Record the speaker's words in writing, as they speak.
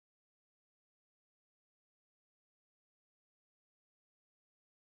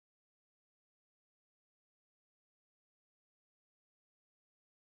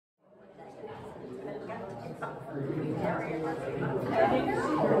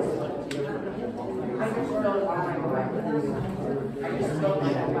Oh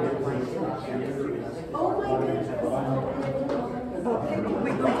my goodness.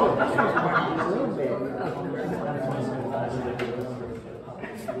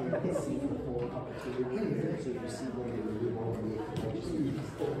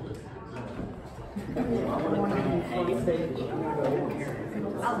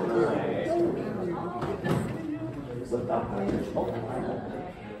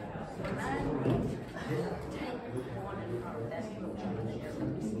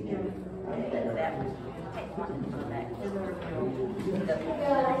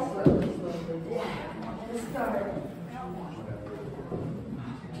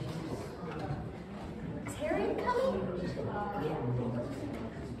 Is Harriet coming?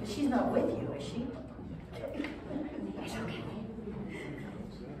 She's not with you, is she? It's okay.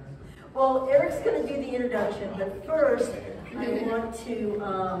 Well, Eric's going to do the introduction, but first I want to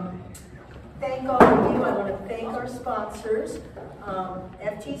thank all of you. I want to thank our sponsors,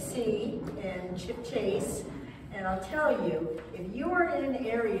 FTC and Chip Chase. And I'll tell you, if you are in an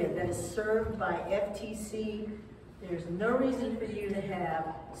area that is served by FTC, there's no reason for you to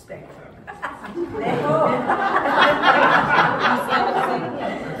have Spectrum.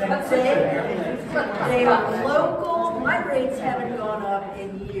 They are local. My rates haven't gone up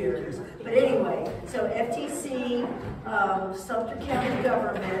in years. But anyway, so FTC, Sumter County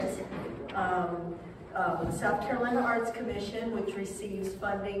Government, South Carolina Arts Commission, which receives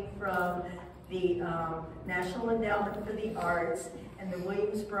funding from the National Endowment for the Arts, and the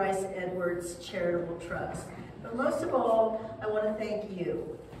Williams Bryce Edwards Charitable Trust. But most of all, I want to thank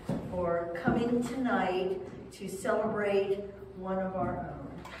you for coming tonight to celebrate one of our own,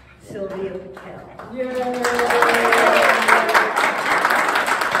 Sylvia Pickell. Yay!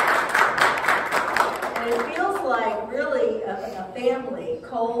 And it feels like really a family.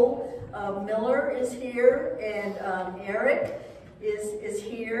 Cole Miller is here, and Eric is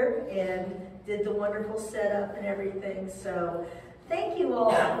here and did the wonderful setup and everything. So thank you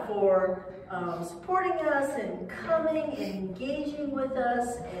all for supporting us and coming and engaging with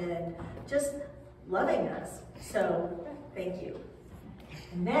us and just loving us. So thank you.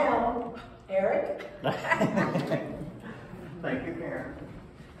 And now, Eric. Thank you, Karen.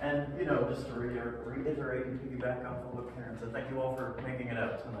 And, you know, just to reiterate and piggyback off of what Karen said, thank you all for making it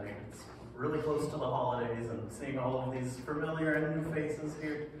out tonight. It's really close to the holidays, and seeing all of these familiar and new faces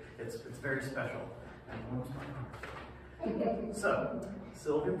here, it's very special. And warms my heart. So,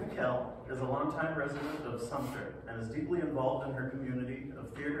 Sylvia Pickell is a longtime resident of Sumter and is deeply involved in her community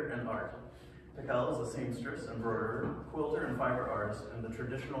of theater and art. Pickell is a seamstress, embroiderer, quilter, and fiber artist in the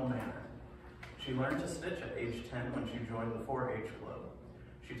traditional manner. She learned to stitch at age 10 when she joined the 4-H club.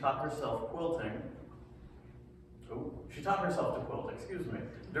 She taught herself to quilt,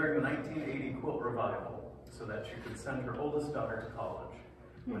 during the 1980 quilt revival so that she could send her oldest daughter to college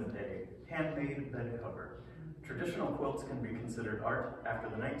with a handmade bed cover. Traditional quilts can be considered art after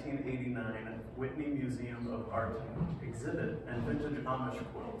the 1989 Whitney Museum of Art exhibit and vintage Amish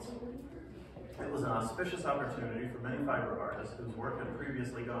quilts. It was an auspicious opportunity for many fiber artists whose work had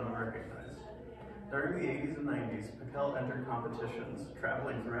previously gone unrecognized. During the 80s and 90s, Pickell entered competitions,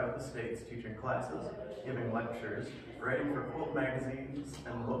 traveling throughout the states, teaching classes, giving lectures, writing for quilt magazines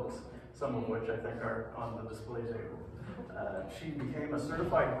and books, some of which I think are on the display table. She became a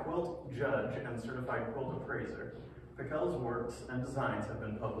certified quilt judge and certified quilt appraiser. Pickell's works and designs have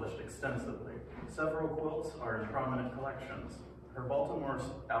been published extensively. Several quilts are in prominent collections. Her Baltimore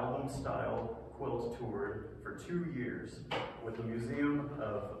Album style quilt toured for 2 years with the Museum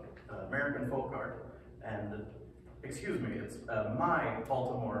of American Folk Art, and it's my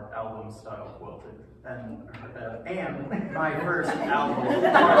Baltimore Album style quilt, and my first album quilt.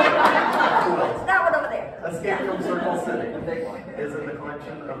 That one over there. Escape from Circle City is in the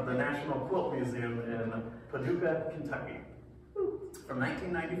collection of the National Quilt Museum in Paducah, Kentucky. From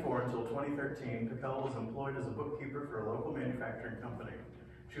 1994 until 2013, Pickell was employed as a bookkeeper for a local manufacturing company.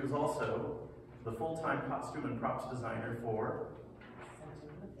 She was also the full-time costume and props designer for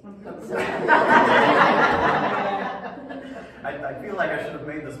I feel like I should have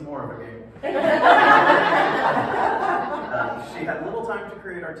made this more of a game. She had little time to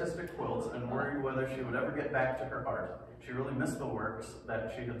create artistic quilts and worried whether she would ever get back to her art. She really missed the works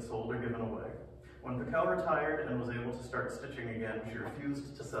that she had sold or given away. When Pickell retired and was able to start stitching again, she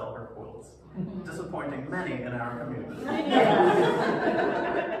refused to sell her quilts, disappointing many in our community.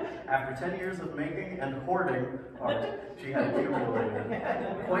 After 10 years of making and hoarding art, she had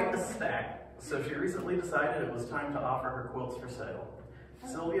accumulated quite a stack, so she recently decided it was time to offer her quilts for sale.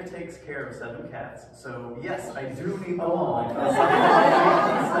 Sylvia takes care of 7 cats, so yes, I do need them all.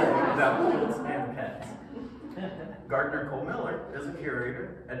 About quilts and cats. Gardner Cole-Miller is a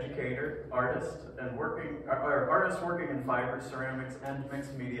curator, educator, artist working in fiber, ceramics, and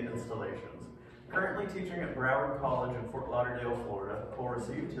mixed media installations. Currently teaching at Broward College in Fort Lauderdale, Florida, Cole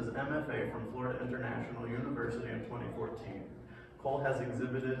received his MFA from Florida International University in 2014. Cole has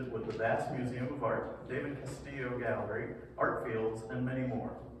exhibited with the National Museum of Art, David Castillo Gallery, Art Fields, and many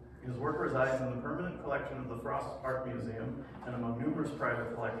more. His work resides in the permanent collection of the Frost Art Museum and among numerous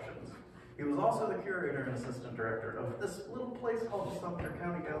private collections. He was also the curator and assistant director of this little place called Sumter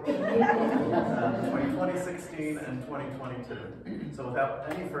County Gallery between 2016 and 2022. So without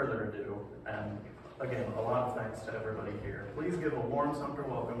any further ado, and again, a lot of thanks to everybody here, please give a warm Sumter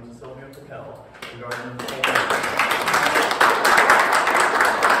welcome to Sylvia Pickell, the Gardner.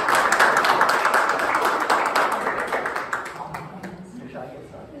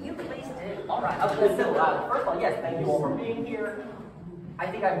 You please do. All right. First of all, yes, thank you all for being here. I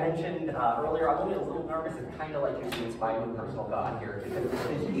think I mentioned earlier, I'm only a little nervous. It's kind of like it's my own personal God here. Because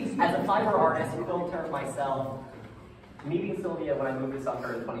as a fiber artist, quilter myself, meeting Sylvia when I moved to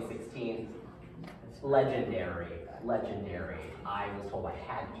Sumter in 2016, legendary. I was told I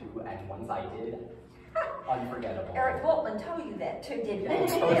had to, and once I did, unforgettable. Eric Waltman told you that too, didn't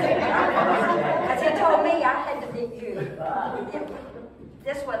he? Because he told me I had to meet you.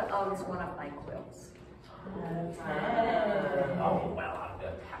 This one owns one of my quilts. Oh, well, I'm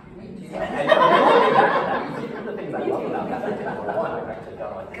happy to meet you. And the things I love about that particular one, I've actually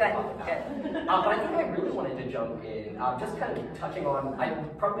got like Good. But I think I really wanted to jump in, just kind of touching on,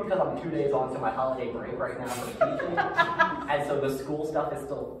 probably because I'm 2 days on to my holiday break right now for teaching, and so the school stuff is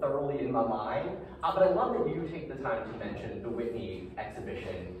still thoroughly in my mind. But I love that you take the time to mention the Whitney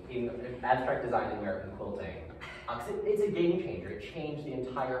exhibition in abstract design and American quilting. It's a game changer. It changed the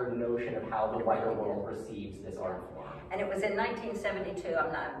entire notion of how the wider world perceives this art form. And it was in 1972.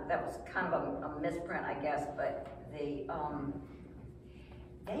 That was kind of a misprint, I guess, but they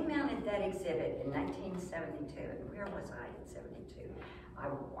mounted that exhibit in 1972. And where was I in 72?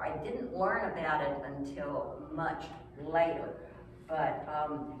 I didn't learn about it until much later. But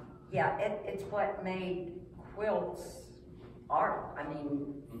yeah, it's what made quilts art. I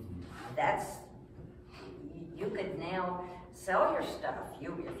mean, you could now sell your stuff. If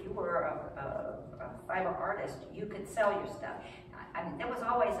you were a fiber artist, you could sell your stuff. I mean, there was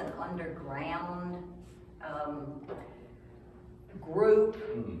always an underground group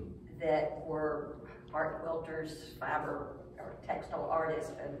that were art quilters, fiber or textile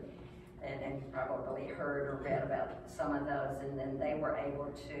artists, and you probably heard or read about some of those. And then they were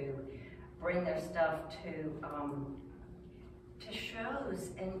able to bring their stuff to shows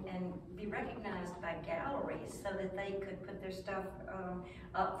and be recognized by galleries so that they could put their stuff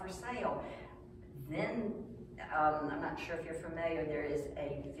up for sale. Then, I'm not sure if you're familiar, there is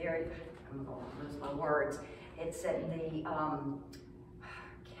a I'm going to lose my words, it's at the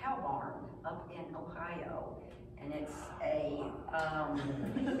Cow Barn up in Ohio, and it's a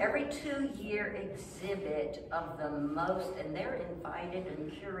every 2-year exhibit of the most, and they're invited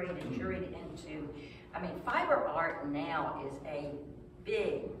and curated into, I mean, fiber art now is a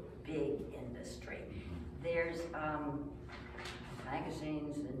big industry. There's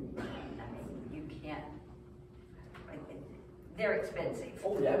magazines, and I mean, you can't, they're expensive.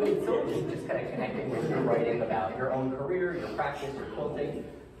 Oh yeah, I mean, so just kind of connecting with your writing about your own career, your practice, your quilting.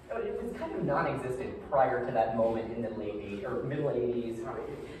 It was kind of non-existent prior to that moment in the late 80s or middle 80s.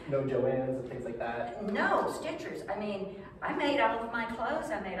 No Joannes and things like that. No, stitchers. I mean, I made all of my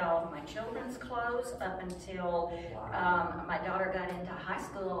clothes. I made all of my children's clothes up until my daughter got into high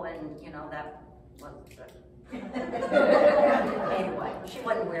school, and you know that was. Anyway, she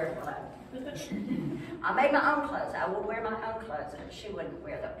wouldn't wear clothes. I made my own clothes. I would wear my own clothes, and she wouldn't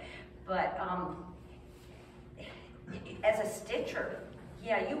wear them. But as a stitcher.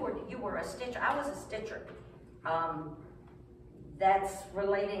 Yeah, you were a stitcher. I was a stitcher. That's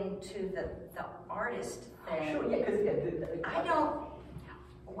relating to the artist thing. Sure, yeah, because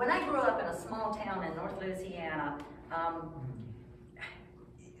when I grew up in a small town in North Louisiana,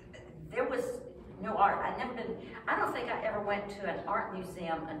 there was no art. I don't think I ever went to an art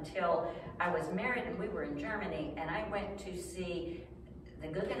museum until I was married and we were in Germany, and I went to see the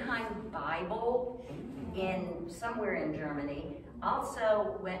Guggenheim Bible somewhere in Germany.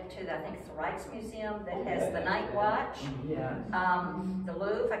 Also went to I think it's the Rijksmuseum that has the Night Watch. Yeah. The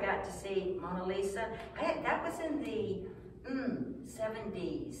Louvre, I got to see Mona Lisa. That was in the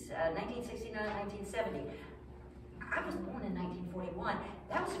 70s, 1969, 1970. I was born in 1941.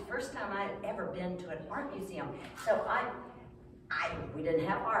 That was the first time I had ever been to an art museum. So we didn't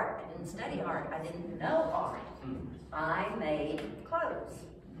have art. I didn't study art. I didn't know art. I made clothes.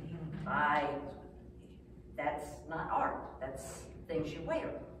 that's not art, that's things you wear.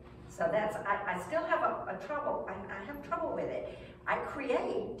 So that's, I still have a trouble, I have trouble with it. I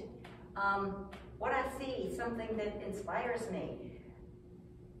create what I see, something that inspires me.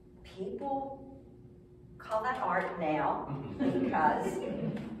 People call that art now because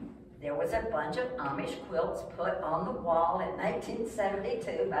there was a bunch of Amish quilts put on the wall in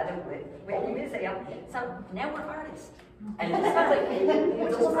 1972 by the Whitney Museum. So now we're artists. And it sounds like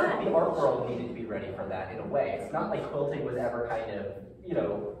it's almost like the art world needed to be ready for that in a way. It's not like quilting was ever kind of, you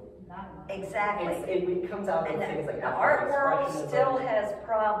know. Exactly. It comes out of things like the art world still has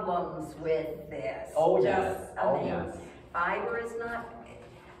problems with this. Oh yes. I mean, yes. Fiber is not.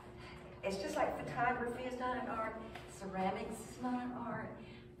 It's just like photography is not an art. Ceramics is not an art.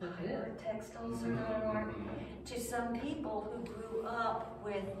 Fiber textiles are not an art. To some people who grew up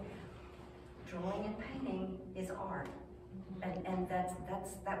with drawing and painting is art, and that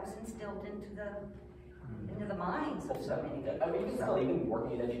was instilled into the minds of so many people. I mean, you can tell even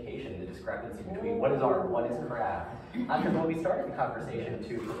working in education, the discrepancy between what is art, what is craft. Because when we started the conversation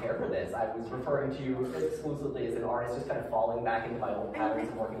to prepare for this, I was referring to you exclusively as an artist, just kind of falling back into my old patterns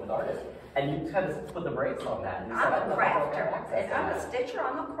of working with artists. And you kind of put the brakes on that. And I'm a crafter, and I'm a stitcher,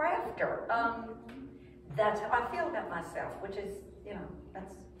 I'm a crafter. That's how I feel about myself, which is, you know,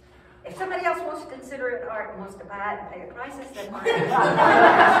 that's. If somebody else wants to consider it art and wants to buy it and pay the prices, then fine. Don't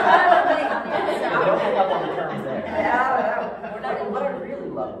pick up on the terms there. No. What I really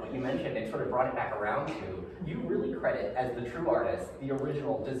love, what you mentioned, and sort of brought it back around to, you really credit as the true artists, the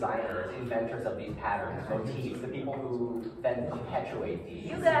original designers, inventors of these patterns, motifs, the people who then perpetuate these.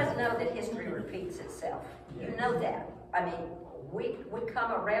 You guys know that history repeats itself. You know that. I mean, we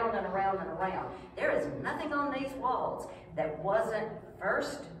come around and around and around. There is nothing on these walls that wasn't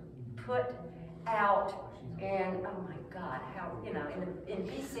first put out in, oh my God, how, you know, in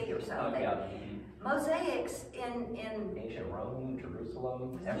BC or something. Oh, yeah. Mosaics in ancient Rome,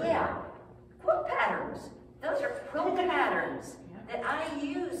 Jerusalem, everywhere. Yeah, quilt patterns. Those are quilt patterns that I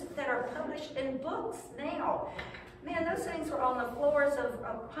use that are published in books now. Man, those things were on the floors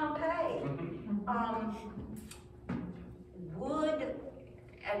of Pompeii. Wood,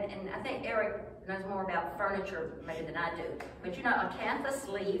 and I think Eric knows more about furniture maybe than I do. But you know, a canvas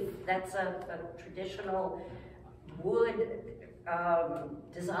sleeve, that's a traditional wood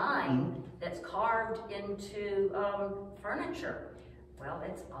design that's carved into furniture. Well,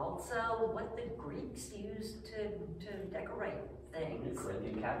 it's also what the Greeks used to decorate things.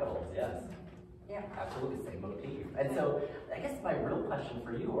 Corinthian capitals, yes. Yeah. Absolutely, same motif. And so, I guess my real question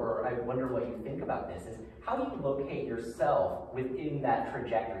for you, or I wonder what you think about this, is how do you locate yourself within that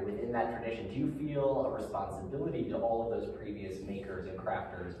trajectory, within that tradition? Do you feel a responsibility to all of those previous makers and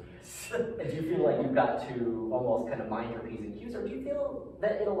crafters? And do you feel like you've got to almost kind of mind your P's and Q's, or do you feel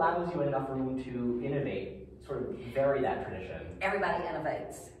that it allows you enough room to innovate, sort of vary that tradition? Everybody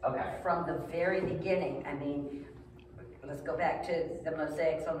innovates. Okay. From the very beginning. I mean, let's go back to the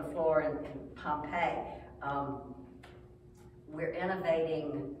mosaics on the floor in Pompeii. We're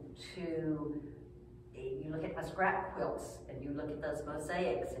innovating to, you look at my scrap quilts and you look at those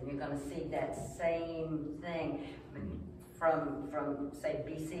mosaics and you're going to see that same thing from say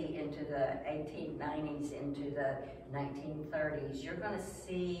BC into the 1890s into the 1930s. You're going to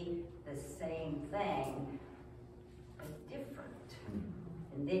see the same thing, but different.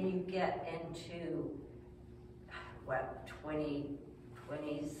 And then you get into what,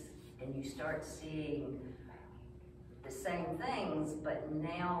 2020s, and you start seeing the same things, but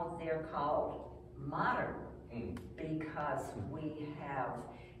now they're called modern because we have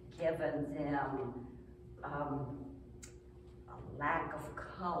given them a lack of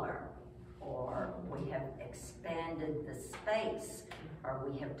color, or we have expanded the space, or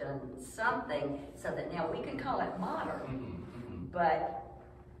we have done something so that now we can call it modern. But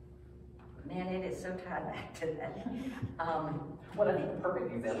man, it is so tied back to that. Well, I think a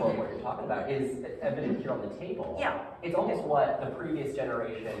perfect example of what you're talking about is evident here on the table. Yeah. It's almost what the previous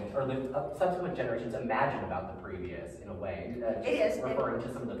generation, or the subsequent generations imagine about the previous, in a way. It is. Referring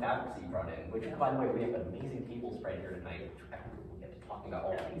to some of the fabrics you brought in, which, by the way, we have an amazing table spread here tonight, which we'll get to talking about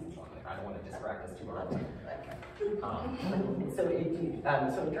all the pieces on there. I don't want to distract us too early. So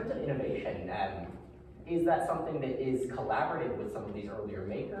in terms of innovation, is that something that is collaborative with some of these earlier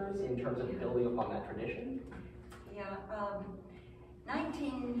makers in terms of building upon that tradition? Yeah,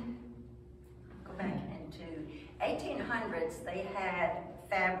 go back into 1800s, they had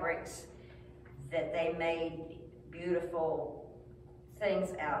fabrics that they made beautiful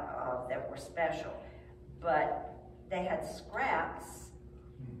things out of that were special. But they had scraps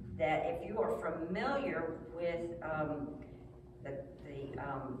that, if you are familiar with the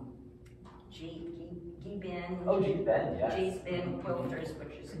G-Ben. Oh, G-Ben, yes. G-Ben quilters,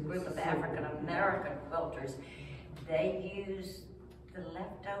 which is a group of African American quilters. They use the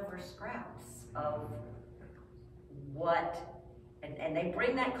leftover scraps of what, and they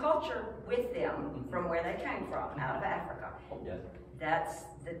bring that culture with them from where they came from, out of Africa. Oh, yes. That's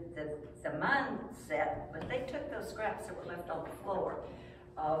the mindset, but they took those scraps that were left on the floor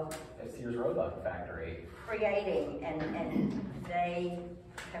of Sears Roebuck factory. creating, and they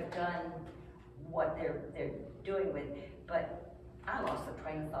have done what they're doing with, but I lost the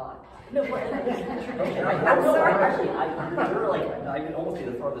train of thought. No, but I'm sorry. Actually, you're like, I can almost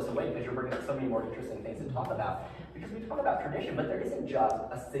either throw this away because you're bringing up so many more interesting things to talk about. Because we talk about tradition, but there isn't just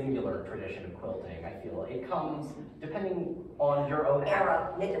a singular tradition of quilting. I feel it comes depending on your own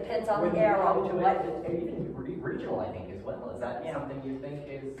Era. It depends on when the you era. come to it, and even regional, I think, as well. Is that something you think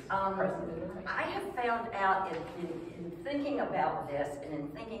is present in there? I have found out in thinking about this and in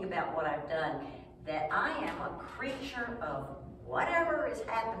thinking about what I've done that I am a creature of whatever is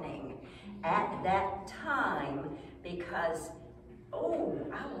happening at that time because, oh,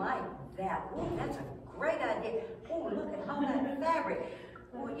 I like that. Oh, that's a great idea. Oh, look at all that fabric.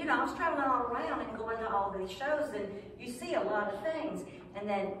 Well, you know, I was traveling all around and going to all these shows and you see a lot of things. And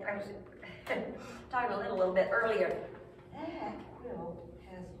then I was talking a little bit earlier, that quilt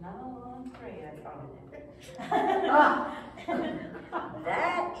has nylon thread on it.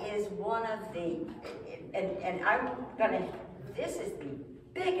 That is one of the, and I'm gonna, this is the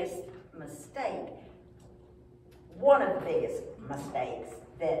biggest mistake, one of the biggest mistakes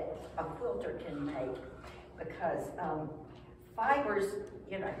that a quilter can make because fibers,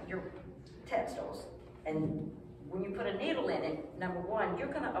 you know, your textiles, and when you put a needle in it, number one,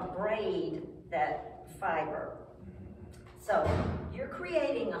 you're gonna abrade that fiber. So you're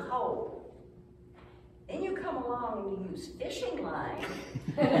creating a hole. Then you come along and you use fishing line.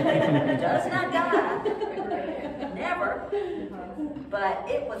 It does not die, never. But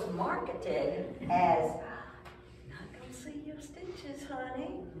it was marketed as, not gonna see your stitches,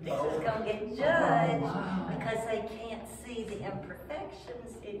 honey. This is gonna get judged because they can't see the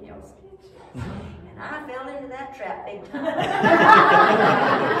imperfections in your stitches. And I fell into that trap big time.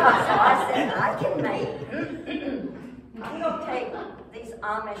 So I said, I can make, I'm gonna take these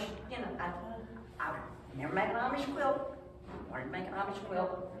Amish, you know, I never made an Amish quilt. I wanted to make an Amish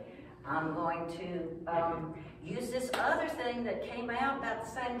quilt. I'm going to use this other thing that came out about the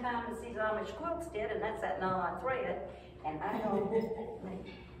same time as these Amish quilts did, and that's that nylon thread. And I don't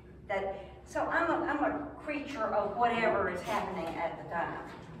that. So I'm a creature of whatever is happening at the time.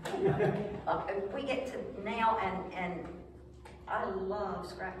 We get to now, and I love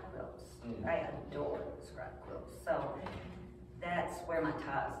scrap quilts. I adore scrap quilts. So that's where my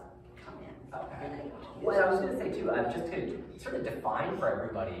ties come in. Okay. Well, I was going to say too, just to sort of define for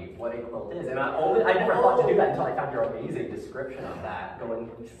everybody what a quilt is, and I never thought to do that until I found your amazing description of that, going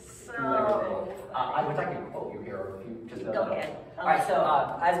through everything. I wish I could quote you here if you just go ahead. All right. So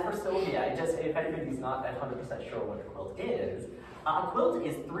as for Sylvia, just if anybody's not 100% sure what a quilt is, a quilt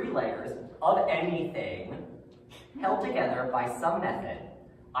is 3 layers of anything held together by some method.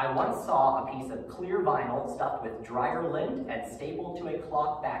 I once saw a piece of clear vinyl stuffed with dryer lint and stapled to a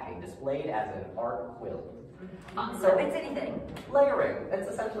cloth backing, displayed as an art quilt. So it's anything. Layering. That's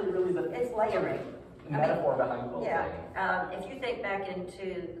essentially really It's layering. metaphor behind quilting. Yeah. If you think back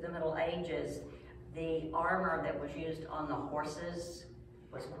into the Middle Ages, the armor that was used on the horses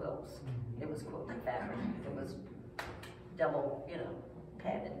was quilts. It was quilted fabric. It was double, you know,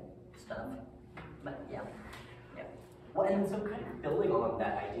 padded stuff. But yeah. Well, and so kind of building on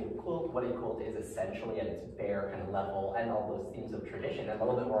that idea of quilt, what a quilt is essentially at its bare kind of level, and all those themes of tradition, and a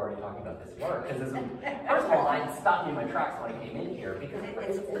little bit we're already talking about this work, because first of all, I stopped me in my tracks when I came in here,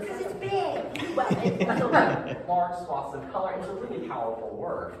 because it's big. Well, it's so like large swaths of color, it's a really powerful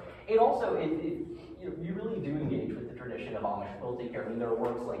work. It also, you really do engage with the tradition of Amish quilting here. I mean, there are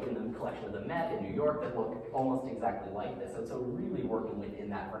works like in the collection of the Met in New York that look almost exactly like this, and so really working within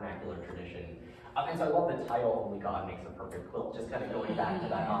that vernacular tradition. And so I love the title, Only God Makes a Perfect Quilt, just kind of going back to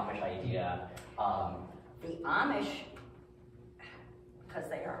that Amish idea. The Amish, because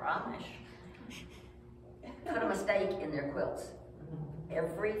they are Amish, put a mistake in their quilts.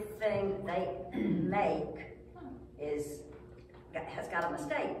 Everything they make has got a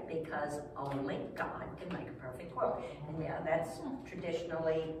mistake because only God can make a perfect quilt. And yeah, that's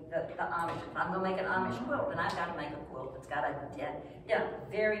traditionally the Amish. If I'm going to make an Amish quilt, then I've got to make a quilt that's got a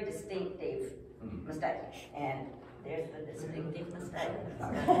very distinctive mistake. And there's the distinctive mistake.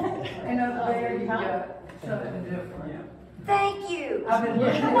 And over there, you got something different. Thank you. Bothers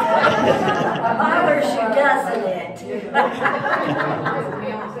you, doesn't it? It's,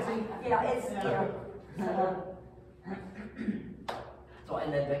 So,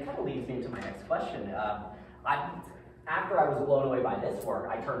 and then that kind of leads me into my next question. After I was blown away by this work,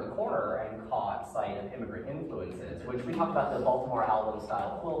 I turned the corner and caught sight of immigrant influences, which we talked about the Baltimore Album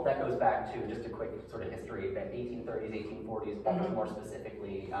style quilt. That goes back to just a quick sort of history, the 1830s, 1840s, Baltimore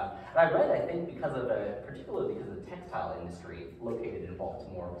specifically. And I read, I think, particularly because of the textile industry located in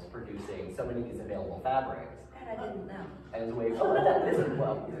Baltimore was producing so many of these available fabrics. that I didn't know. And the way, this is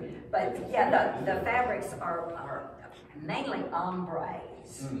well. But yeah, the fabrics are mainly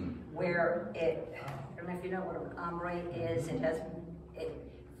ombres, where it, I don't know if you know what an ombre is, it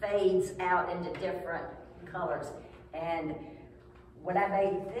fades out into different colors. And when I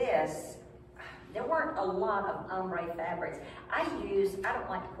made this, there weren't a lot of ombre fabrics. I don't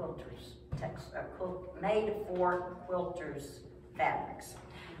like quilters, made for quilters fabrics.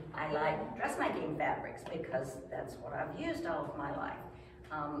 I like dressmaking fabrics because that's what I've used all of my life.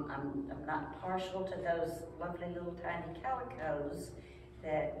 I'm not partial to those lovely little tiny calicos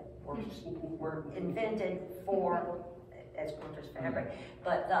that were invented as quilters fabric.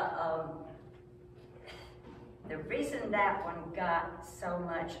 But the reason that one got so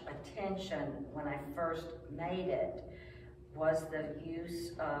much attention when I first made it was the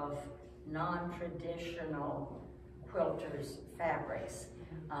use of non-traditional quilters fabrics.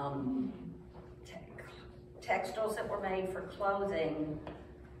 Textiles that were made for clothing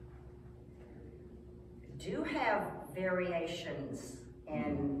do have variations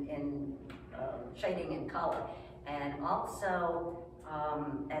in shading and color. And also,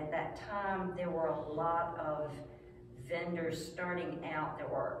 at that time, there were a lot of vendors starting out that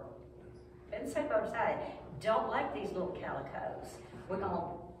were, and say both sides, don't like these little calicos. We're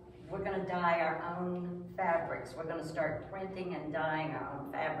gonna dye our own fabrics. We're gonna start printing and dyeing our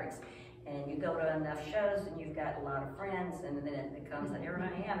own fabrics. And you go to enough shows and you've got a lot of friends, and then it becomes that here I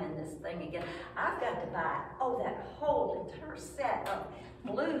am in this thing again. I've got to buy, that whole entire set of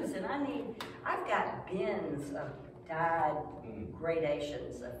blues, and I've got bins of dyed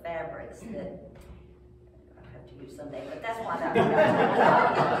gradations of fabrics that I'll have to use someday, but that's why that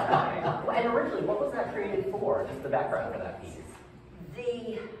was. And originally, what was that created for? Just the background for that piece.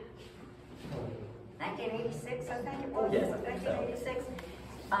 The 1986, I think it was. Yes, I think 1986.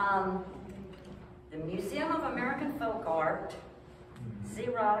 The Museum of American Folk Art,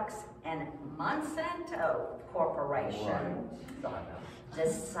 Xerox, and Monsanto Corporation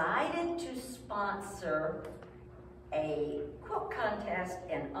decided to sponsor a quilt contest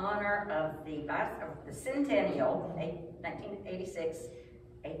in honor of the centennial, 1886,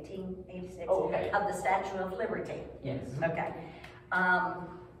 of the Statue of Liberty. Yes. Okay.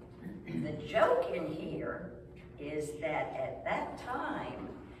 The joke in here is that at that time,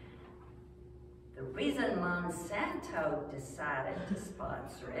 the reason Monsanto decided to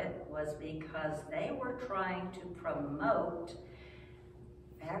sponsor it was because they were trying to promote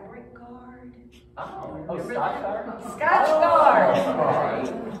Fabric Guard. Scotch Guard? Scotch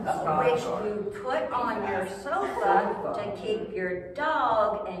Guard, which you put on your sofa to keep your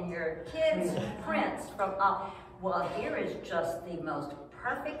dog and your kids' prints from off. Well, here is just the most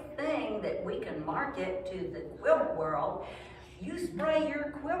perfect thing that we can market to the quilt world. You spray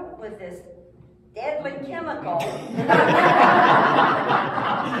your quilt with this deadly chemical, and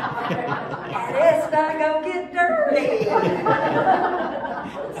it's not gonna get dirty.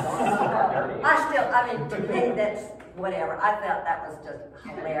 To me, that's whatever. I felt that was just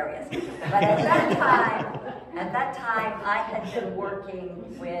hilarious. But at that time, I had been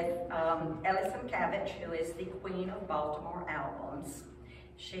working with Ellison Cabbage, who is the queen of Baltimore Albums.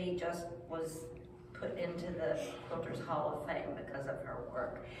 She just was put into the Quilters Hall of Fame because of her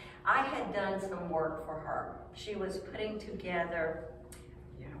work. I had done some work for her. She was putting together,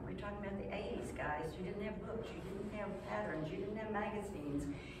 we're talking about the 80s, guys. You didn't have books, you didn't have patterns, you didn't have magazines.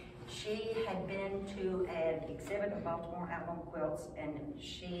 She had been to an exhibit of Baltimore Album quilts, and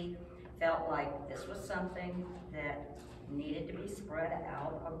she felt like this was something that needed to be spread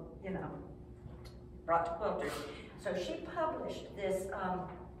out, brought to quilters. So she published this,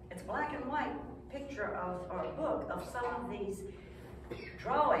 it's black and white picture or book of some of these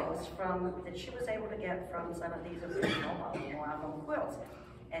drawings that she was able to get from some of these original Baltimore Album quilts.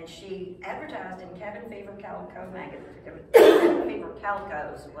 And she advertised in Cabin Fever Calico magazine. Cabin Fever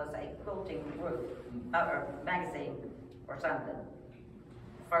Calicos was a quilting group, or magazine or something,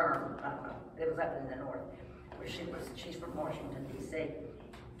 firm, I don't know. It was up in the north, where she's from Washington, D.C.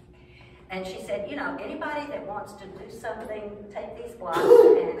 And she said, anybody that wants to do something, take these blocks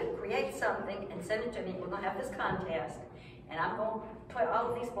and create something and send it to me. We're gonna have this contest. and I'm going to put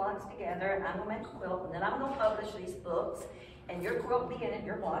all of these blocks together, and I'm going to make a quilt, and then I'm going to publish these books, and your quilt will be in it,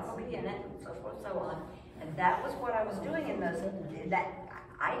 your block will be in it, and so forth and so on. And that was what I was doing in those,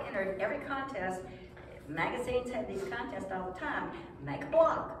 I entered every contest. Magazines had these contests all the time. Make a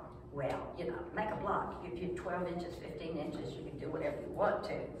block. Well, you know, make a block. If you're 12 inches, 15 inches, you can do whatever you want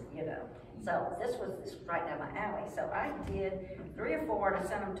to, you know. So this was right down my alley. So I did 3 or 4 and I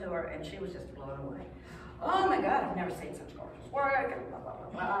sent them to her, and she was just blown away. Oh my God, I've never seen such gorgeous work, and blah, blah,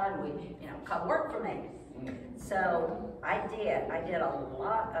 blah, blah, and we, you know, come work for me. So I did a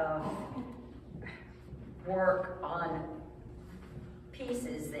lot of work on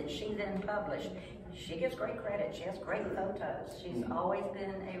pieces that she then published. She gives great credit. She has great photos. She's always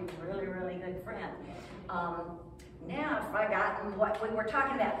been a really, really good friend. Now I've forgotten what we were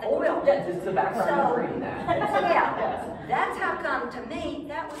talking about. The quilt. Yeah, just the background of reading that. Yeah, Yes. that's how come to me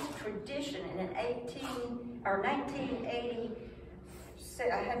that was tradition. And in 1980,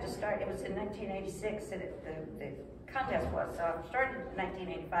 I had to start. It was in 1986 that the contest was. So I started in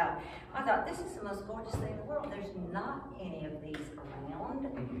 1985. I thought, this is the most gorgeous thing in the world. There's not any of these around now.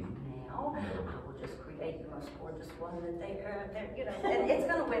 I will just create the most gorgeous one that they're you know, and it's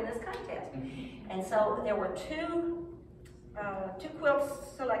going to win this contest. And so there were two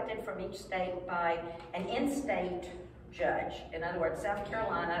quilts selected from each state by an in-state judge. In other words, South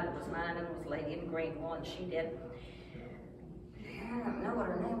Carolina was mine, and was Lady in Greenville, and she did. I don't know what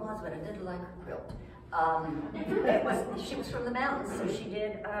her name was, but I did like her quilt. She was from the mountains, so she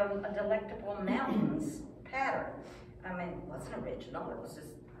did a Delectable Mountains pattern. I mean, it wasn't original, it was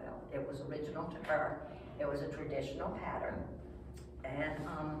just, well, it was original to her. It was a traditional pattern. And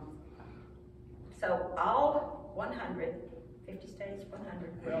so all 50 states,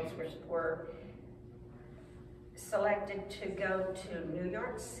 100 quilts were selected to go to New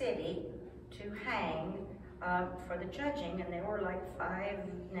York City to hang for the judging, and there were like 5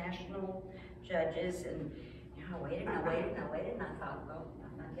 national judges, and you know, I waited, and I thought, well,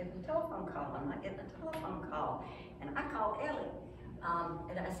 I'm not getting a telephone call, and I called Ellie,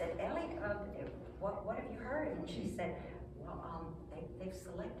 and I said, Ellie, what have you heard? And she said, well, they've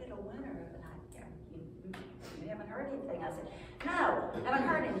selected a winner, and you haven't heard anything? I said, no, haven't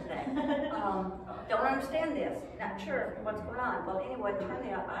heard anything. Don't understand this. Not sure what's going on. Well, anyway, it turned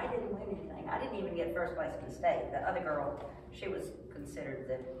out I didn't win anything. I didn't even get first place in the state. The other girl, she was considered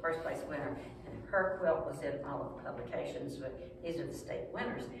the first place winner, and her quilt was in all of the publications, but these are the state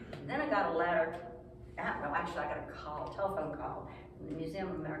winners. And then I got a letter, no, actually I got a telephone call from the Museum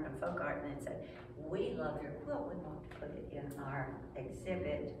of American Folk Art, and it said, we love your quilt. We want to put it in our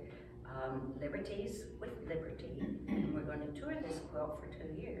exhibit, Liberties with Liberty, and we're going to tour this quilt for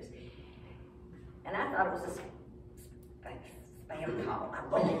 2 years. And I thought it was a spam call. I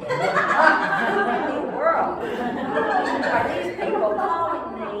went in the world are these people calling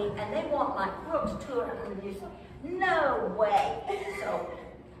me, and they want my quilt toured? And no way. So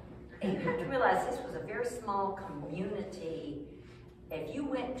you have to realize this was a very small community. If you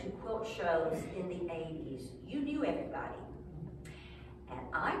went to quilt shows in the 80s, you knew everybody. And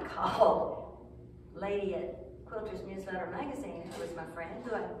I called lady at Quilter's Newsletter Magazine, who was my friend,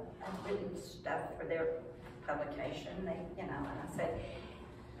 who had written stuff for their publication. You know, and I said,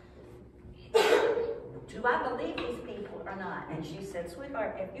 do I believe these people or not? And she said,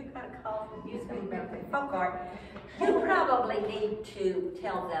 sweetheart, if you got a call from the Museum of American Folk Art, you probably need to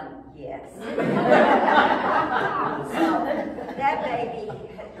tell them yes. So that baby,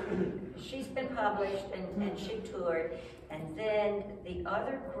 she's been published, and she toured. And then the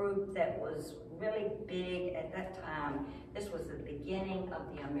other group that was really big at that time, this was the beginning of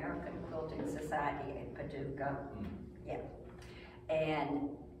the American Quilting Society at Paducah. Yeah.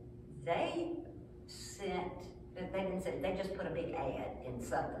 And they they just put a big ad in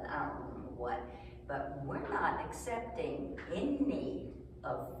something, I don't remember what, but we're not accepting any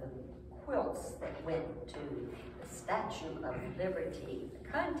of the quilts that went to the Statue of Liberty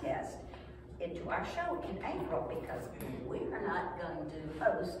contest into our show in April, because we are not going to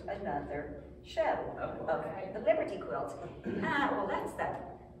host another show of the Liberty quilts. Well, that's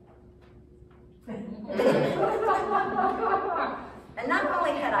that. And not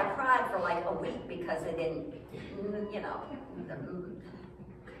only had I cried for like a week because they didn't, you know,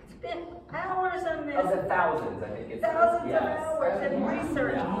 spent hours on this. Of the thousands, I think it's. Thousands of hours in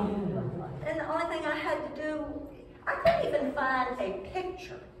research. And the only thing I had to do, I couldn't even find a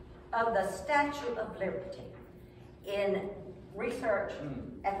picture of the Statue of Liberty in research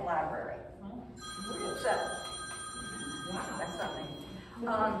at the library. So, that's something.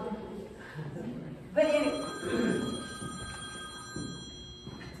 But anyway,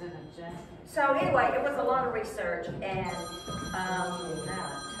 So anyway, it was a lot of research, and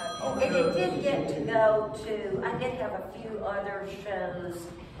it did get to go to, I did have a few other shows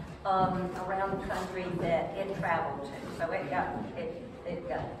around the country that it traveled to, so it got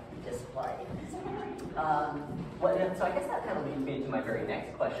displayed. Well, so I guess that kind of leads me to my very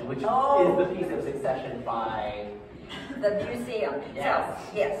next question, which is the piece of succession by the museum. Yes.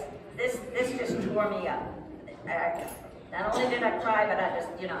 So, yes, this just tore me up. Not only did I cry, but I just,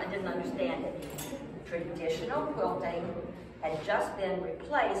 I didn't understand it. Traditional quilting had just been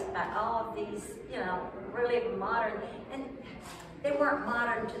replaced by all of these, really modern, and they weren't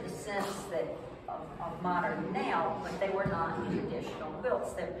modern to the sense that of modern now, but they were not traditional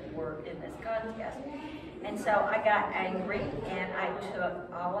quilts that were in this contest. And so I got angry, and I took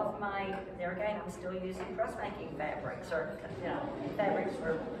all of my, there again, I'm still using dressmaking fabrics, or, fabrics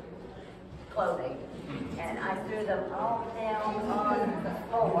for clothing, and I threw them all down on the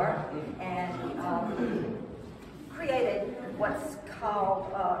floor and created what's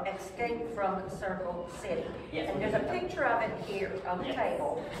called Escape from Circle City. Yes. And there's a picture of it here on the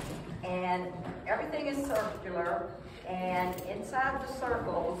table, and everything is circular, and inside the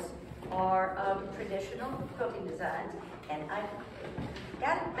circles are traditional quilting designs, and I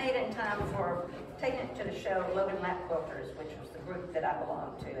got it made in time for taking it to the show Logan Lap Quilters, which was the group that I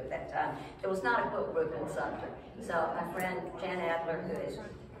belonged to at that time. There was not a quilt group in Sumter. So my friend Jan Adler, who is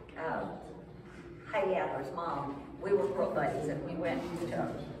Heidi Adler's mom, we were quilt buddies, and we went to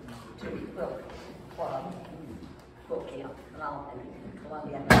quilt club, quilt camp, and all in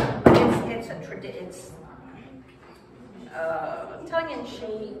Columbia. It's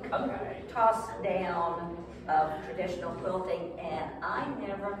tongue-in-cheek, tossed down of traditional quilting, and I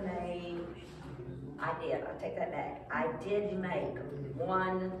never made, I take that back, I did make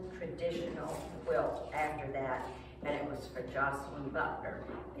one traditional quilt after that, and it was for Jocelyn Buckner,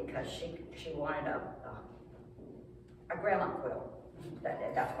 because she wanted a grandma quilt.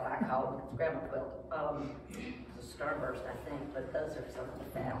 That's what I call it, grandma quilt. It's a starburst, I think, but those are some of the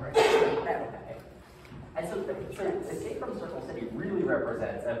fabrics. And so Escape from Circle City really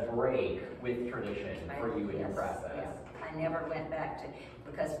represents a break with tradition for you in your process. Yes. I never went back to,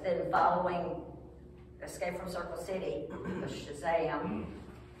 because then following Escape from Circle City, the Shazam,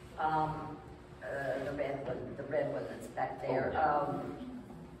 the red one that's back there.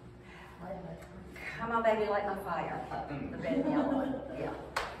 Come on, baby, light my fire. The red and yellow one. Yeah.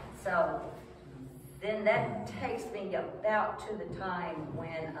 So then that takes me about to the time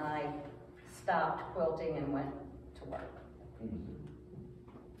when I stopped quilting and went to work.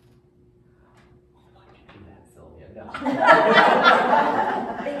 Why did you do that, Sylvia? No.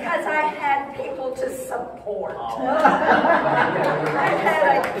 Because I had people to support. I had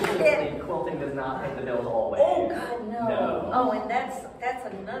a kid. Quilting does not pay the bills always. Oh God, no. No. Oh, and that's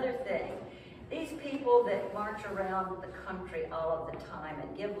another thing. These people that march around the country all of the time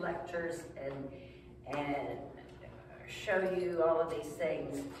and give lectures and show you all of these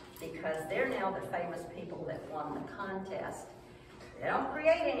things, because they're now the famous people that won the contest. They don't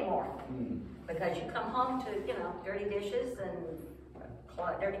create anymore, because you come home to, dirty dishes and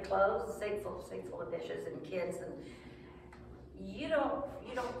dirty clothes, sinks full of dishes and kids, and you don't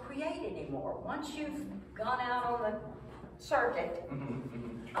create anymore. Once you've gone out on the circuit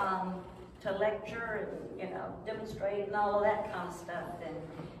to lecture and demonstrate and all of that kind of stuff,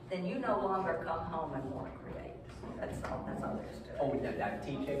 then you no longer come home and want to create. That's all there is to it. Oh, that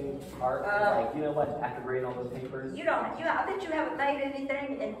teaching art, you know what? After grading all those papers, I bet you haven't made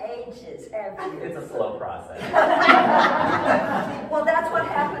anything in ages, have you? it's a slow process. Well, that's what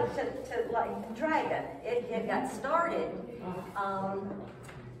happened to like Dragon. It got started.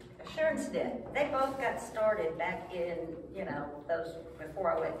 Sharon's did. They both got started back in, those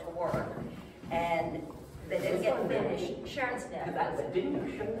before I went to work, and they didn't get finished. Sharon's did. Didn't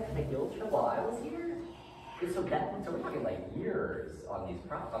you show that at the guild show while I was here? So we're talking like years on these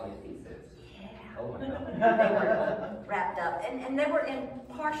pieces. Yeah. Oh my God. They were wrapped up, and they were in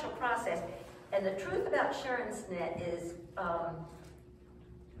partial process. And the truth about Sharon's net is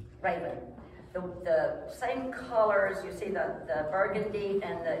raven. The same colors, you see the burgundy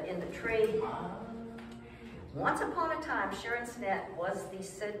and in the tree. Once upon a time, Sharon's net was the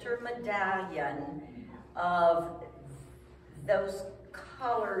center medallion of those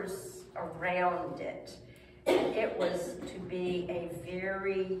colors around it. And it was to be a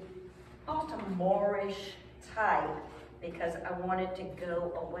very Baltimore-ish type, because I wanted to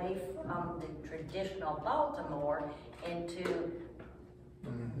go away from the traditional Baltimore into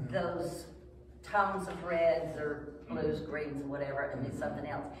those tones of reds or blues, greens, whatever, and do something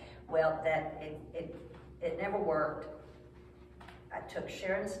else. Well, it never worked. I took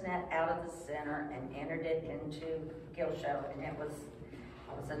Sharon's net out of the center and entered it into Gill Show, and it was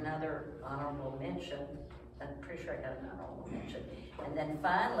another honorable mention. I'm pretty sure I got an honorable mention. And then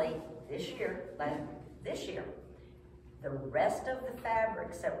finally, this year, the rest of the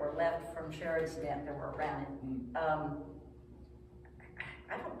fabrics that were left from Sharon's net that were around it,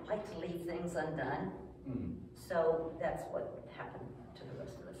 I don't like to leave things undone. So that's what happened to the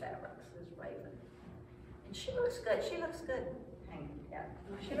rest of the fabrics, is Raven. And she looks good. She looks good. Yeah.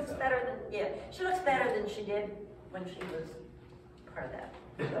 She looks better than, yeah, she looks better than she did when she was part of that.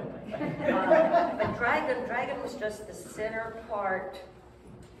 But Dragon was just the center part.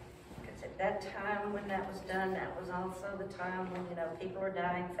 Because at that time when that was done, that was also the time when, you know, people are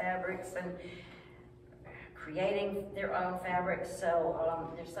dyeing fabrics and creating their own fabrics.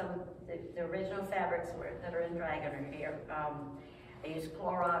 So there's some of the original fabrics that are in Dragon are here. I use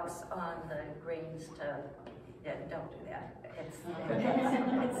Clorox on the greens to, yeah, don't do that.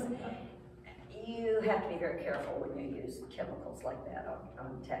 You have to be very careful when you use chemicals like that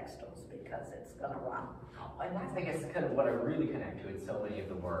on textiles because it's gonna rot. And that's, I guess, kind of what I really connect to in so many of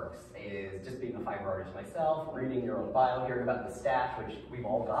the works is just being a fiber artist myself, reading your own bio, hearing about the stash, which we've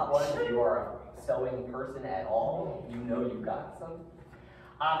all got one. If you are a sewing person at all, you know you've got some.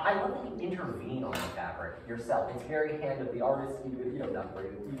 I love that you intervene on the fabric yourself. It's very hand of the artist, you know, not for you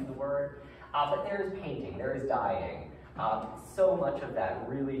to use the word. But there is painting, there is dyeing. So much of that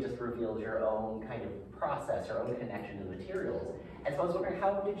really just reveals your own kind of process, your own connection to materials. And so I was wondering,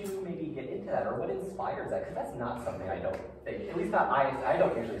 how did you maybe get into that, or what inspires that? Because that's not something I don't think, at least not I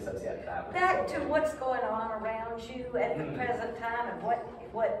don't usually associate that with. Back to what's going on around you at the present time and what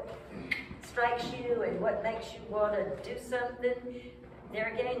strikes you and what makes you want to do something.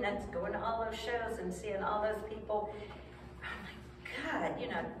 There again, that's going to all those shows and seeing all those people. Oh my God, you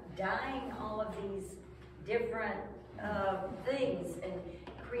know, dyeing all of these different things and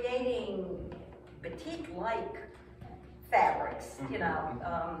creating batik-like fabrics, you know,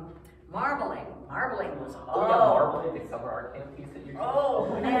 marbling. Marbling was, marbling, the summer art camp piece that you did.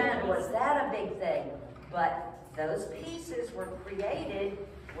 Oh man, was that a big thing. But those pieces were created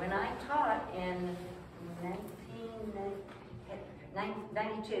when I taught in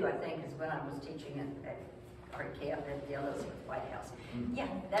 1992, I think, is when I was teaching at art camp at the Elizabeth White House. Yeah,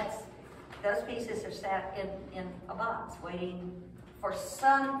 those pieces have sat in a box waiting for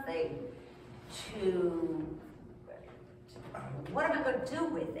something to, what am I going to do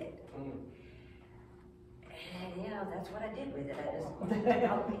with it? And you know, that's what I did with it. I just put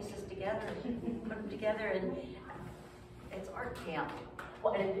all the pieces together, put them together, and it's art camp.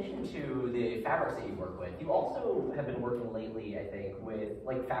 Well, in addition to the fabrics that you work with, you also have been working lately, I think, with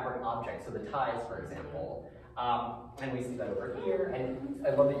like fabric objects, so the ties, for example. And we see that over here, and I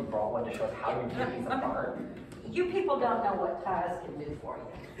love that you brought one to show us how you take these apart. You people don't know what ties can do for you.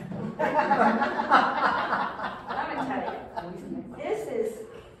 I'm gonna tell you, this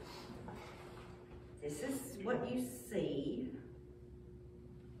is what you see.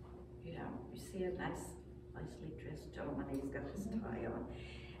 You know, you see a nicely dressed gentleman, he's got his tie on.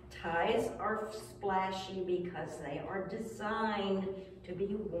 Ties are splashy because they are designed to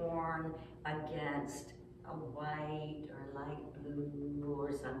be worn against a white or light blue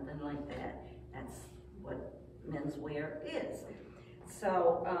or something like that. That's what menswear is.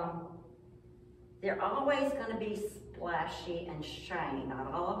 So they're always going to be splashy and shiny.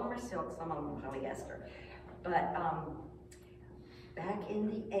 Not all of them are silk, some of them are polyester. But back in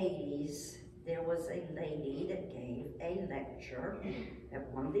the 80s, there was a lady that gave a lecture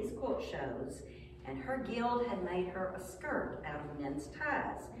at one of these quilt shows, and her guild had made her a skirt out of men's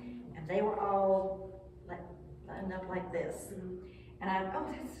ties. And they were all lined up like this. And I, oh,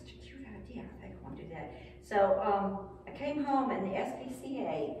 that's such a cute idea. I think I want to do that. So I came home, and the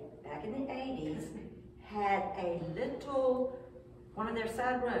SPCA, back in the 80s, had a little, one of their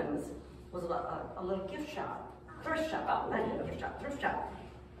side rooms was a little gift shop, thrift shop, not gift shop, thrift shop.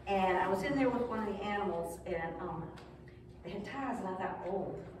 And I was in there with one of the animals, and they had ties, and I thought,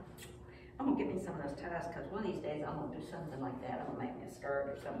 oh, I'm gonna get me some of those ties, because one of these days I'm gonna do something like that. I'm gonna make me a skirt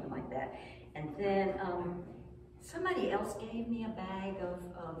or something like that. And then somebody else gave me a bag of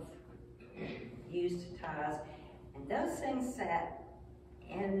used ties, and those things sat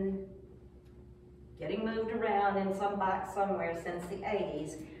in, getting moved around in some box somewhere since the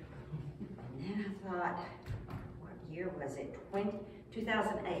 80s. And then I thought, what year was it?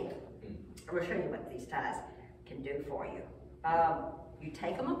 2008. I will show you what these ties can do for you. You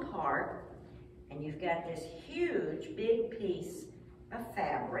take them apart, and you've got this huge, big piece of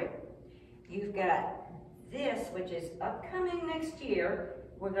fabric. You've got this, which is upcoming next year.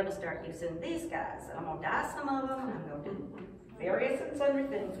 We're going to start using these guys. And I'm going to dye some of them, and I'm going to do various and sundry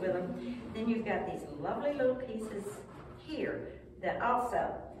things with them. Then you've got these lovely little pieces here that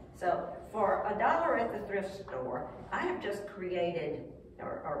also, so for $1 at the thrift store, I have just created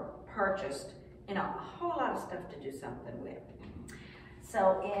or purchased, you know, a whole lot of stuff to do something with.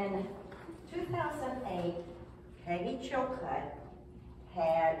 So in 2008, Peggy Chilcutt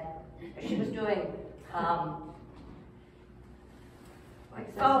she was doing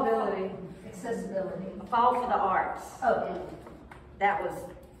Accessibility. Fall for the Arts. Oh. And that was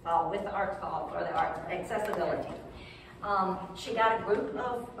Fall with the Arts, Fall for the Arts, accessibility. She got a group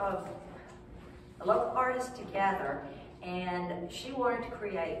of local artists together, and she wanted to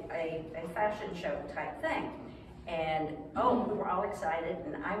create a fashion show type thing. And we were all excited,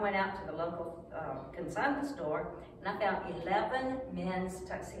 and I went out to the local consignment store, and I found 11 men's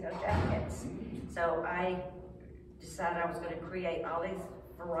tuxedo jackets. So I decided I was going to create all these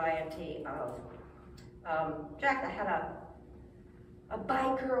variety of jackets. I had a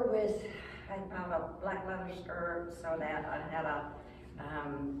biker with a black leather skirt, so that I had a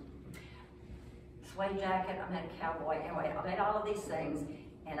suede jacket, I made a cowboy, anyway, I made all of these things,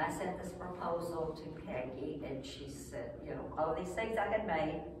 and I sent this proposal to Peggy, and she said, you know, all of these things I had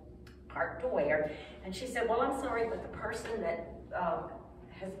made, part to wear, and she said, well, I'm sorry, but the person that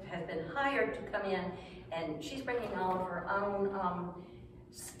has been hired to come in, and she's bringing all of her own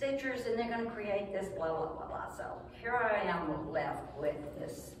stitchers, and they're going to create this blah, blah, blah, blah. So here I am left with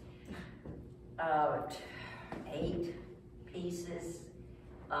this 8 pieces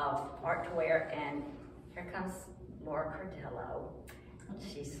of art to wear, and here comes Laura Cordello.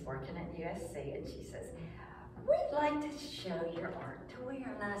 She's working at USC, and she says, we'd like to show your art to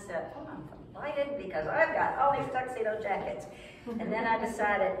wear. And I said, oh, I'm delighted because I've got all these tuxedo jackets. And then I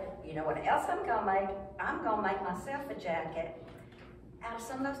decided, you know what else I'm gonna make? I'm gonna make myself a jacket out of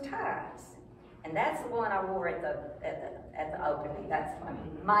some of those ties. And that's the one I wore at the opening. That's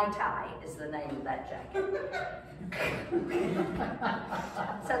my tie is the name of that jacket.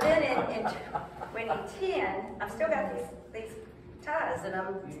 So then in 2010, I've still got these ties, and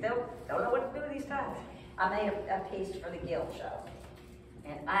I'm still don't know what to do with these ties. I made a piece for the Guild show,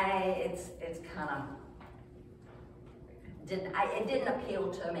 and it's kind of it didn't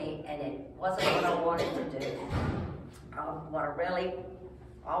appeal to me, and it wasn't what I wanted to do. What I really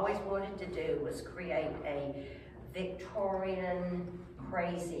always wanted to do was create a Victorian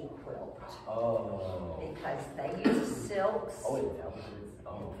crazy quilt. Oh. Because they use silks,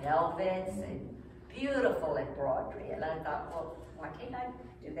 velvets, and beautiful embroidery. And I thought, well, why can't I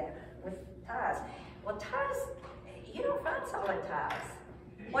do that with ties? Well, ties, you don't find solid ties.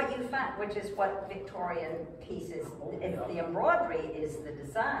 What you find, which is what Victorian pieces, the embroidery is the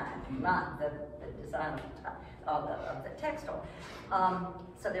design, not the design of the textile.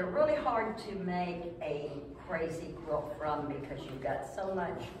 So they're really hard to make a crazy quilt from because you've got so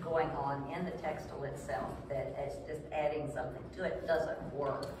much going on in the textile itself that it's just adding something to it doesn't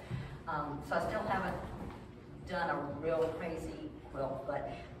work. So I still haven't done a real crazy quilt,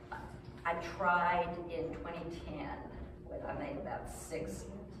 but I tried in 2010 when I made about 6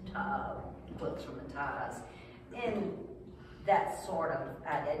 quilts from the ties, and that sort of,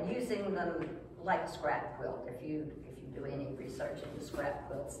 and using them like scrap quilt. If you do any research into scrap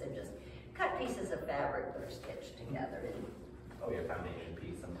quilts, they're just cut pieces of fabric that are stitched together. Oh, your foundation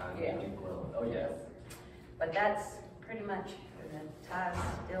piece sometimes. Yeah. Quilt. Oh, yes. But that's pretty much, the ties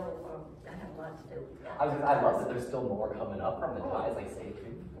still, I have a lot to do. I love that there's still more coming up from the ties, like stay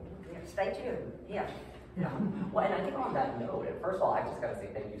tuned. Yeah, stay tuned, yeah. Yeah. Well, and I think on that note, first of all, I just got to say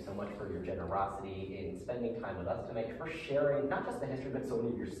thank you so much for your generosity in spending time with us tonight, for sharing not just the history, but so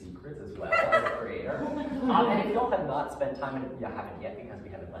many of your secrets as well as a creator. And if you all have not spent time, and you haven't yet because we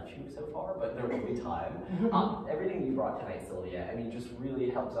haven't let you so far, but there will be time. Everything you brought tonight, Sylvia, I mean, just really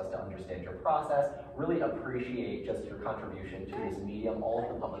helps us to understand your process, really appreciate just your contribution to this medium. All of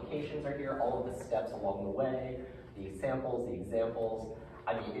the publications are here, all of the steps along the way, the samples, the examples.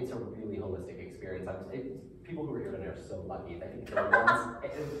 I mean, it's a really holistic experience. People who are here tonight are so lucky. I think they're once,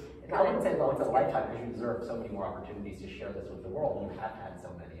 I wouldn't say once in a lifetime because you deserve so many more opportunities to share this with the world. You have had so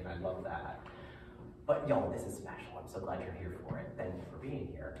many, and I love that. But y'all, this is special. I'm so glad you're here for it. Thank you for being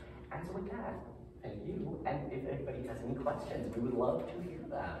here. And so with that, thank you. And if anybody has any questions, we would love to hear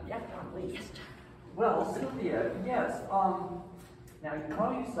them. Yeah, John, please. Yes, John. Well, Sylvia, yes. Now, you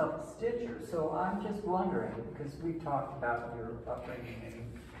call yourself a stitcher, so I'm just wondering, because we talked about your upbringing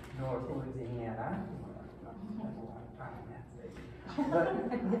in North Louisiana. But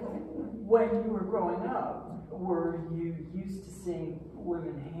when you were growing up, were you used to seeing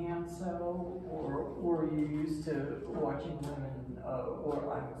women hand sew, or were you used to watching women,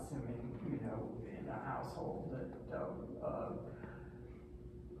 or I'm assuming, in a household that,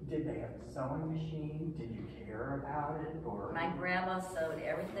 did they have a sewing machine? Did you care about it, or? My grandma sewed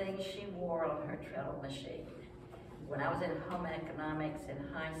everything she wore on her treadle machine. When I was in home economics in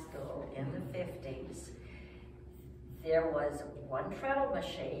high school in the 50s, there was one treadle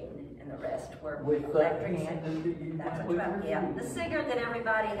machine and the rest were with electric. That's a treadle, yeah. The singer that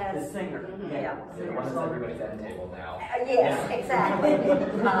everybody has. The singer, yeah. The one that's everybody's end table now. Yes, exactly.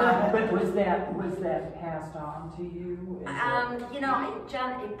 But was that passed on to you? You know,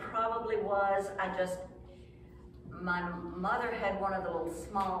 John, it probably was. My mother had one of the little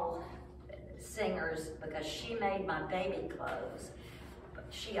small singers because she made my baby clothes.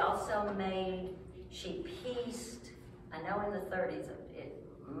 But she also she pieced, I know in the 30s,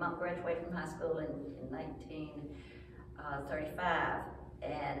 Mom graduated from high school in 1935,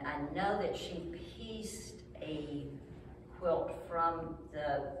 and I know that she pieced a quilt from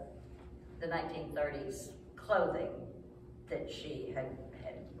the 1930s clothing that she had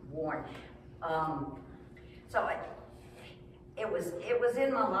worn. So it was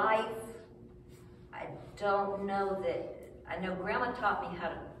in my life. I don't know that, I know Grandma taught me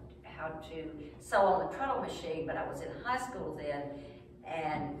how to sew on the treadle machine, but I was in high school then,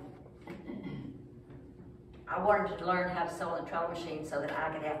 and I wanted to learn how to sew on the treadle machine so that I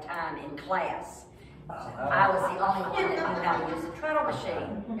could have time in class. I was the only one that knew how to use the treadle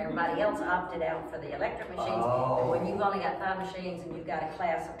machine. Everybody else opted out for the electric machines. And when you've only got 5 machines and you've got a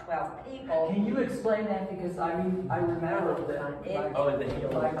class of 12 people. Can you explain that? Because I remember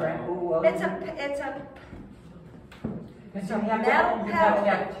that my grandpa was. It's a because you have to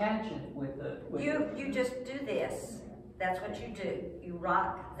have tension with the. You just do this. That's what you do. You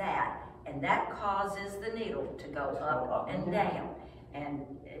rock that, and that causes the needle to go up and down. And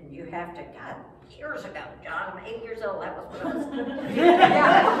you have to, God, years ago, John, I'm 8 years old, that was what I was doing.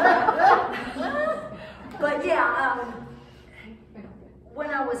 But yeah, when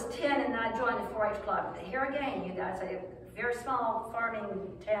I was 10 and I joined the 4-H club, here again, you guys, a very small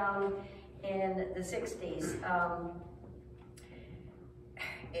farming town in the 60s.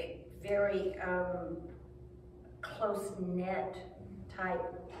 Very close-knit type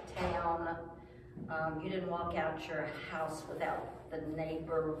town. You didn't walk out your house without the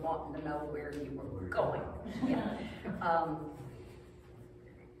neighbor wanting to know where you were going. Yeah.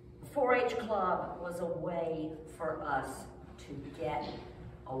 4-H club was a way for us to get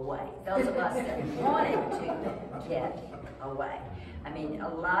away. Those of us that wanted to get away. I mean, a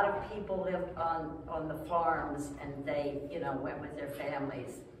lot of people lived on the farms, and they, went with their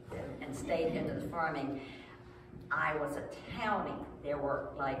families and stayed into the farming. I was a townie. There were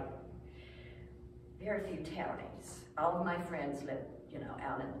like very few townies. All of my friends lived,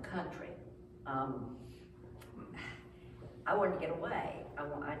 out in the country. I wanted to get away.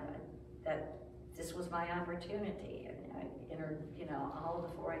 This was my opportunity. And I entered, all of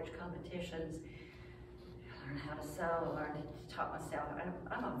the 4-H competitions. I learned how to sew. I learned to taught myself.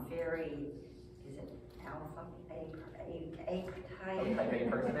 I'm a very, is it alpha, A type? Type A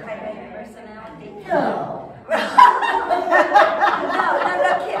personality. Type A personality. No.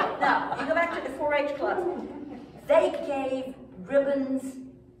 No, kid. No, you go back to the 4-H club. They gave ribbons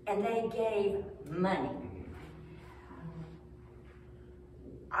and they gave money.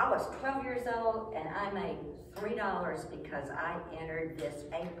 I was 12 years old and I made $3 because I entered this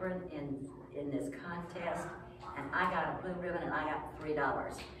apron in this contest, and I got a blue ribbon and I got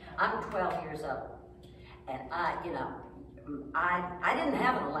 $3. I'm 12 years old, and I didn't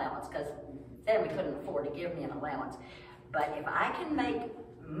have an allowance because family couldn't afford to give me an allowance. But if I can make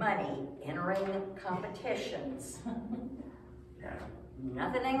money entering competitions,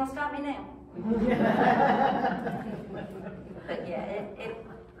 nothing ain't gonna stop me now. But yeah,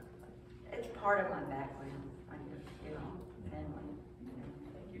 it's part of my background, family.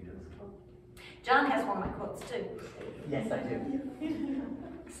 Thank you, Jessica. John has one of my quilts too. Yes, I do.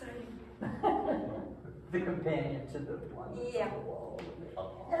 Exciting. The companion to the one. Yeah.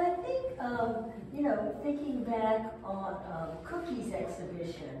 And I think, thinking back on Cookie's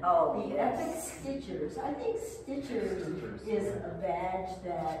exhibition, the Epic Stitchers, I think Stitchers is a badge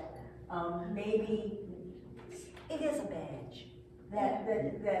that maybe... It is a badge.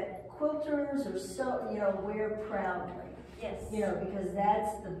 That quilters or so, wear proudly. Yes. Because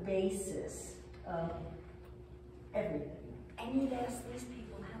that's the basis of everything. And you'd ask these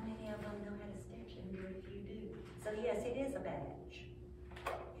people how many of them know how to stitch, and very few do. So yes, it is a badge. I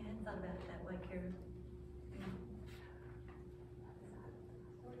hadn't thought about it that way, Karen.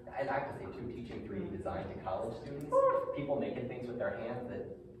 I'd have to say too, teaching 3D design to college students, people making things with their hands,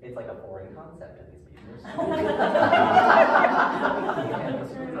 that it's like a foreign concept to these people.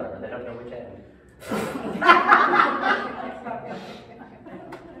 They don't know which end.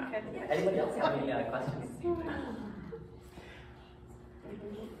 Anybody else have any questions?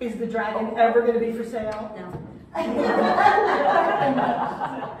 Is the dragon ever going to be for sale? No. I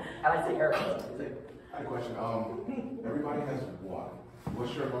would say Eric. I had a question. Everybody has why.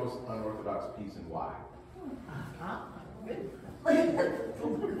 What's your most unorthodox piece and why?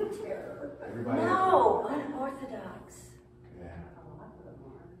 Everybody. No, unorthodox. Yeah.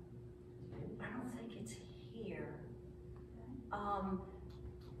 I don't think it's here.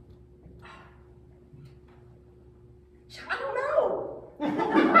 I don't know.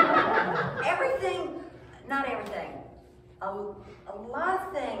 Everything, not everything. A lot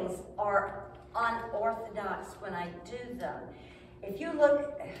of things are unorthodox when I do them. If you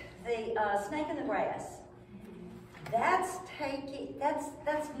look, the snake in the grass, that's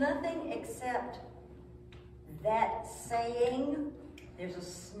nothing except that saying, there's a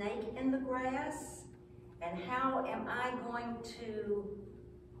snake in the grass, and how am I going to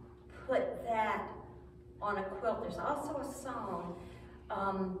put that on a quilt? There's also a song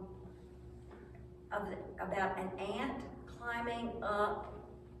about an ant climbing up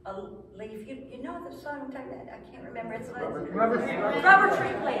a leaf. You know the song I'm talking about? I can't remember. It's Rubber Rubber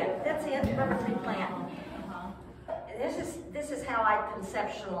tree plant. That's it. Rubber tree plant. This is how I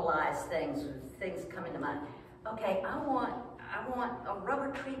conceptualize things. Things come into mind. Okay, I want a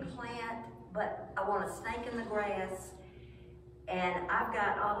rubber tree plant, but I want a snake in the grass, and I've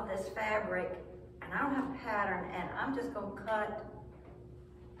got all of this fabric, and I don't have a pattern, and I'm just going to cut.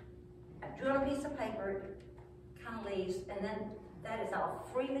 I drew on a piece of paper, kind of leaves, and then that is all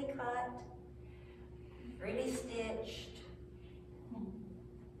freely cut, freely stitched.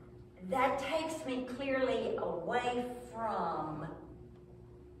 That takes me clearly away from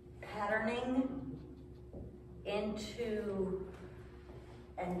patterning into,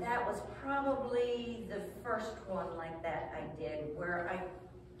 and that was probably the first one like that I did, where I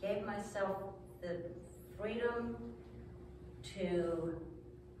gave myself the freedom to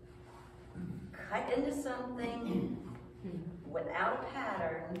cut into something without a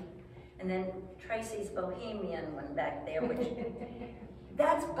pattern. And then Tracy's Bohemian one back there, which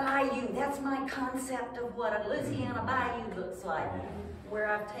that's bayou. That's my concept of what a Louisiana bayou looks like, where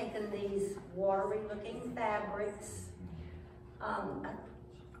I've taken these watery looking fabrics.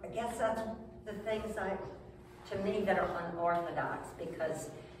 I guess that's the things to me that are unorthodox, because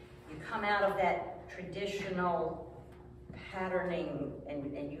you come out of that traditional patterning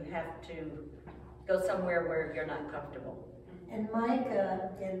and you have to go somewhere where you're not comfortable. And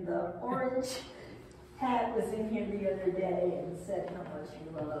Micah in the orange hat was in here the other day and said how much he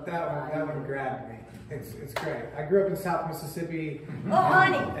loved That one grabbed me. It's great. I grew up in South Mississippi. Oh,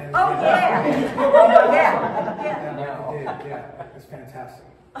 honey! And, Oh, yeah! Yeah, it's fantastic.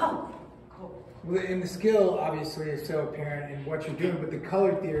 Oh, cool. Well, and the skill obviously is so apparent in what you're doing, but the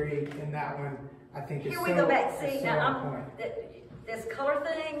color theory in that one, I think, is Here so we go back. See, so now on point. this color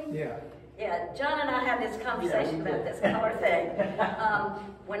thing. Yeah. Yeah, John and I had this conversation about this color thing.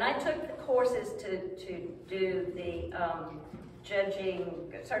 When I took the courses to do the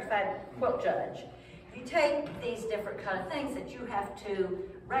judging, certified quilt judge, you take these different kind of things that you have to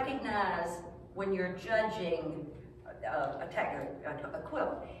recognize when you're judging a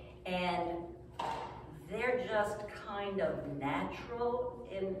quilt, and they're just kind of natural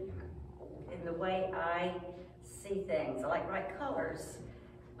in the way I see things. I like bright colors.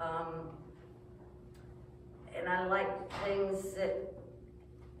 And I like things that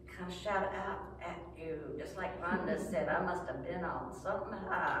kind of shout out at you, just like Rhonda said, I must have been on something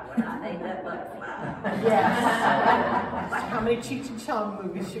high when I ate that butterfly. Yes. How many Cheech and Chong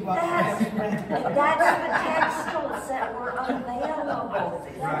movies she watched? That's the textiles that were available.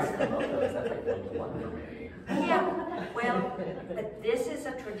 Yeah, well, but this is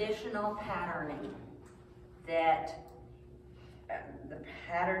a traditional patterning that the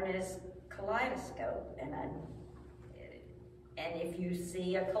pattern is kaleidoscope, and if you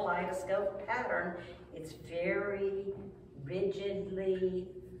see a kaleidoscope pattern, it's very rigidly.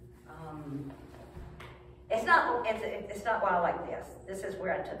 It's not why I like this. This is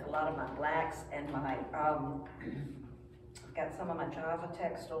where I took a lot of my blacks and my got some of my Java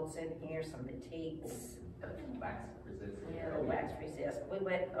textiles in here, some batiks. Wax resist. Yeah, wax resist. We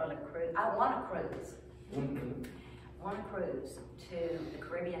went on a cruise. I want a cruise. On a cruise to the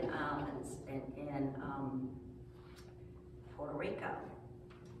Caribbean islands in Puerto Rico,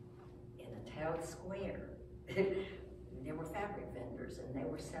 in a town square. There were fabric vendors, and they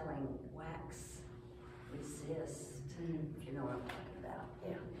were selling wax resist, if you know what I'm talking about.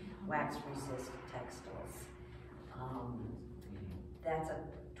 Yeah, wax resist textiles. That's a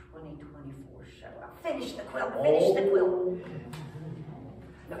 2024 show. I finished the quilt, finished the quilt.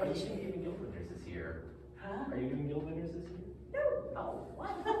 Now, are you doing guild winners this year? Huh? Are you doing guild winners this year? No. Oh,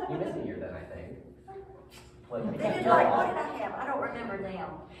 what? You missed a year then, I think. Like, They did like, what did I have? I don't remember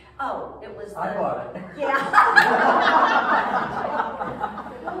now. Oh, it was the... I bought it. Yeah.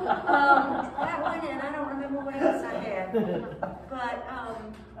 That one, and I don't remember what else I had. But,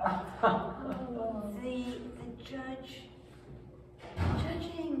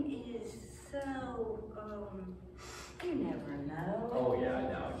 judging is so, you never know. oh yeah, I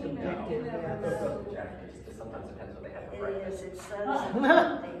know. You never know. It sometimes depends what they have for It breakfast. is, it's so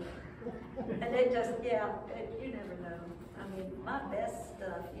something. And it just, yeah, you never know. I mean, my best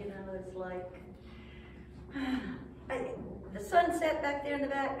stuff, you know, is like, the sunset back there in the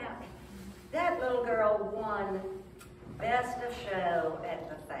back. Now, that little girl won best of show at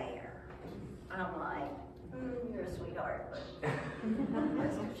the fair. I'm like, you're a sweetheart, but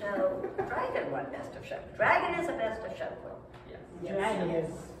best of show. Dragon won best of show. Dragon is a best of show quilt. Yes. Dragon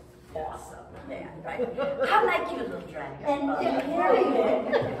is awesome. Yeah, right. How like you, little dragon? And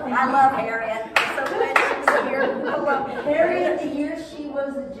Harriet, I love Harriet. I'm so glad she's here. I love Harriet, the year she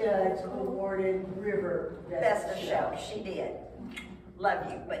was a judge, awarded River Best of show. She did. Love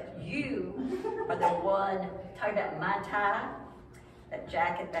you. But you are the one talking about my tie, that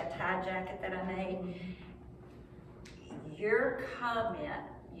jacket, that tie jacket that I made. Your comment,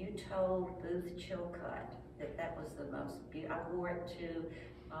 you told Booth Chilcutt that was the most beautiful. I wore it to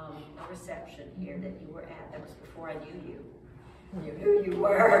a reception here that you were at. That was before I knew you. Knew who you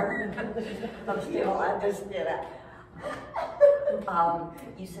were. I just did it.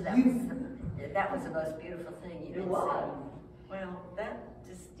 You said that was the most beautiful thing you had seen. Well, that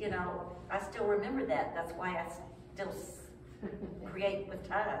just, you know, I still remember that. That's why I still create with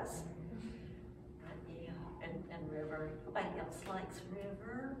ties. But yeah, and River. Nobody else likes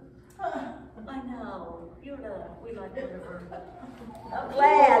River. I know. We like River. I'm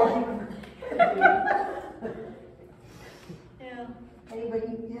glad. Yeah. Anybody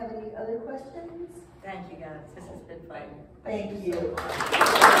have any other questions? Thank you guys. This has been fun. Thank you.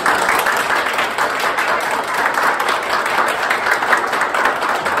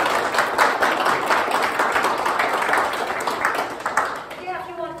 Yeah, if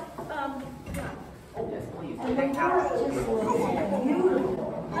you want, Oh, yes, please. And the work just looks beautiful.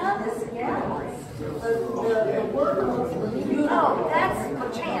 This gallery. The work looks beautiful. oh,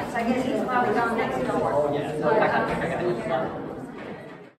 that's a chance. I guess he's probably gone next door. Oh, yes. I got it.